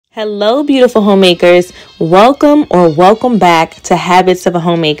Hello, beautiful homemakers. Welcome back to Habits of a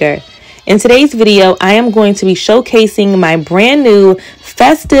Homemaker. In today's video, I am going to be showcasing my brand new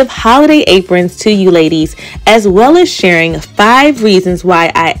festive holiday aprons to you ladies, as well as sharing 5 reasons why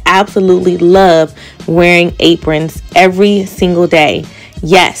I absolutely love wearing aprons every single day.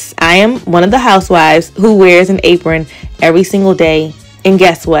 Yes, I am one of the housewives who wears an apron every single day. And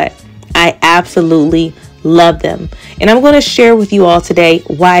guess what? I absolutely love them. And I'm going to share with you all today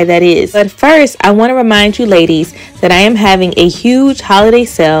why that is. But first, I want to remind you ladies that I am having a huge holiday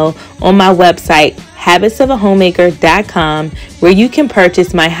sale on my website, habitsofahomemaker.com, where you can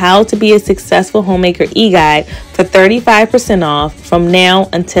purchase my How to Be a Successful Homemaker e-guide for 35% off from now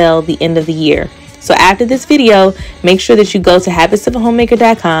until the end of the year. So after this video, make sure that you go to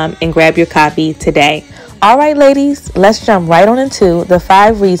habitsofahomemaker.com and grab your copy today. All right, ladies, let's jump right on into the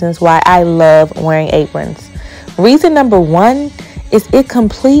 5 reasons why I love wearing aprons. Reason number 1 is it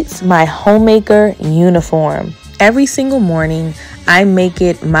completes my homemaker uniform. Every single morning, I make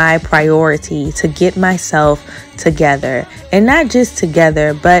it my priority to get myself together, and not just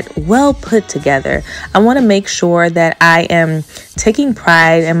together, but well put together. I want to make sure that I am taking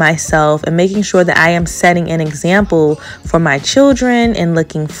pride in myself and making sure that I am setting an example for my children and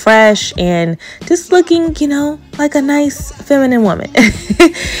looking fresh and just looking, like a nice feminine woman.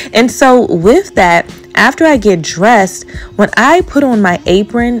 And so with that, after I get dressed, when I put on my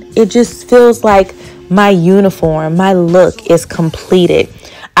apron, it just feels like my uniform, my look is completed.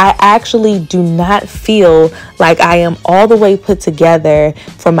 I actually do not feel like I am all the way put together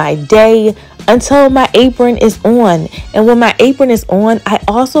for my day until my apron is on. And when my apron is on, I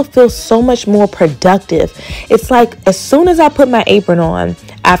also feel so much more productive. It's like as soon as I put my apron on,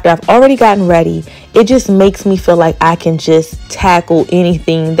 after I've already gotten ready, it just makes me feel like I can just tackle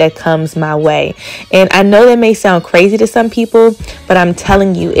anything that comes my way. And I know that may sound crazy to some people, but I'm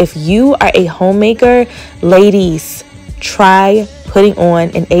telling you, if you are a homemaker, ladies, try putting on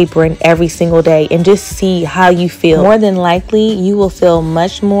an apron every single day and just see how you feel. More than likely, you will feel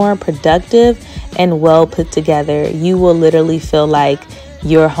much more productive and well put together. You will literally feel like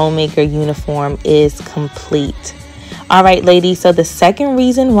your homemaker uniform is complete. All right, ladies, so the second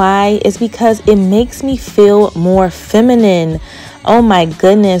reason why is because it makes me feel more feminine. Oh my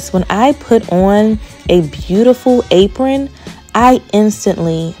goodness, when I put on a beautiful apron, I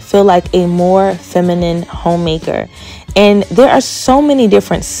instantly feel like a more feminine homemaker. And there are so many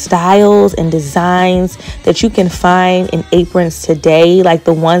different styles and designs that you can find in aprons today, like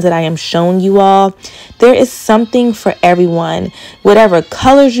the ones that I am showing you all. There is something for everyone. Whatever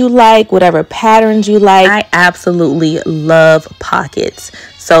colors you like, whatever patterns you like. I absolutely love pockets.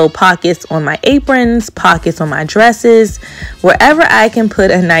 So pockets on my aprons, pockets on my dresses. Wherever I can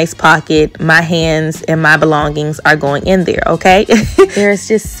put a nice pocket, my hands and my belongings are going in there, okay? There's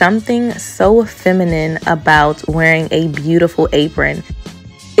just something so feminine about wearing a beautiful apron.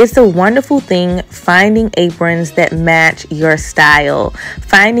 It's a wonderful thing finding aprons that match your style,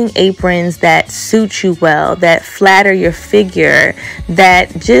 finding aprons that suit you well, that flatter your figure, that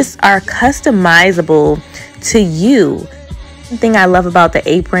just are customizable to you. The thing I love about the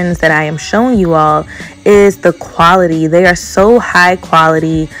aprons that I am showing you all is the quality. They are so high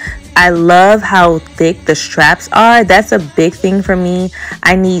quality. I love how thick the straps are. That's a big thing for me.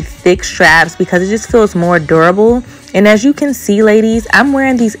 I need thick straps because it just feels more durable. And as you can see, ladies, I'm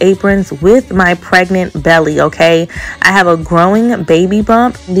wearing these aprons with my pregnant belly, okay? I have a growing baby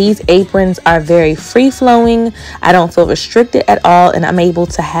bump. These aprons are very free-flowing. I don't feel restricted at all, and I'm able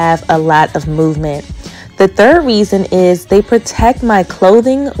to have a lot of movement. The third reason is they protect my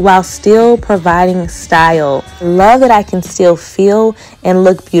clothing while still providing style. I love that I can still feel and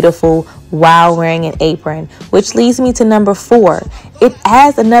look beautiful while wearing an apron, which leads me to number 4. It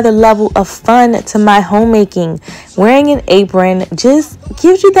adds another level of fun to my homemaking. Wearing an apron just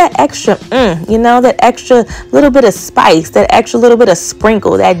gives you that extra, that extra little bit of spice, that extra little bit of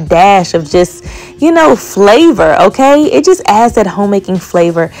sprinkle, that dash of just, flavor, okay? It just adds that homemaking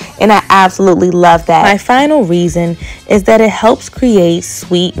flavor, and I absolutely love that. My final reason is that it helps create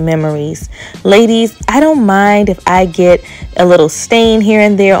sweet memories. Ladies, I don't mind if I get a little stain here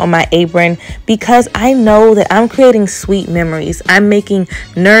and there on my apron because I know that I'm creating sweet memories. I'm making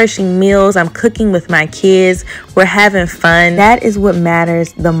nourishing meals. I'm cooking with my kids. We're having fun. That is what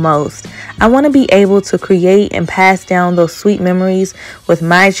matters the most. I want to be able to create and pass down those sweet memories with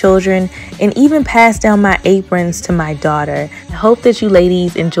my children and even pass down my aprons to my daughter. I hope that you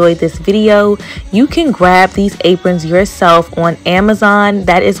ladies enjoyed this video. You can grab these aprons yourself on Amazon.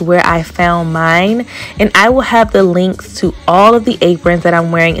 That is where I found mine. And I will have the links to all of the aprons that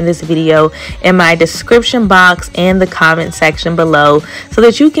I'm wearing in this video video in my description box and the comment section below so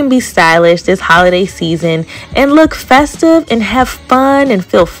that you can be stylish this holiday season and look festive and have fun and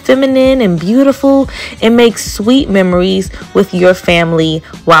feel feminine and beautiful and make sweet memories with your family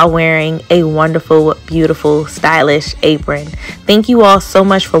while wearing a wonderful, beautiful, stylish apron. Thank you all so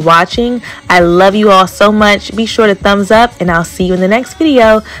much for watching. I love you all so much. Be sure to thumbs up and I'll see you in the next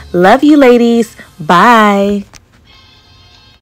video. Love you, ladies. Bye.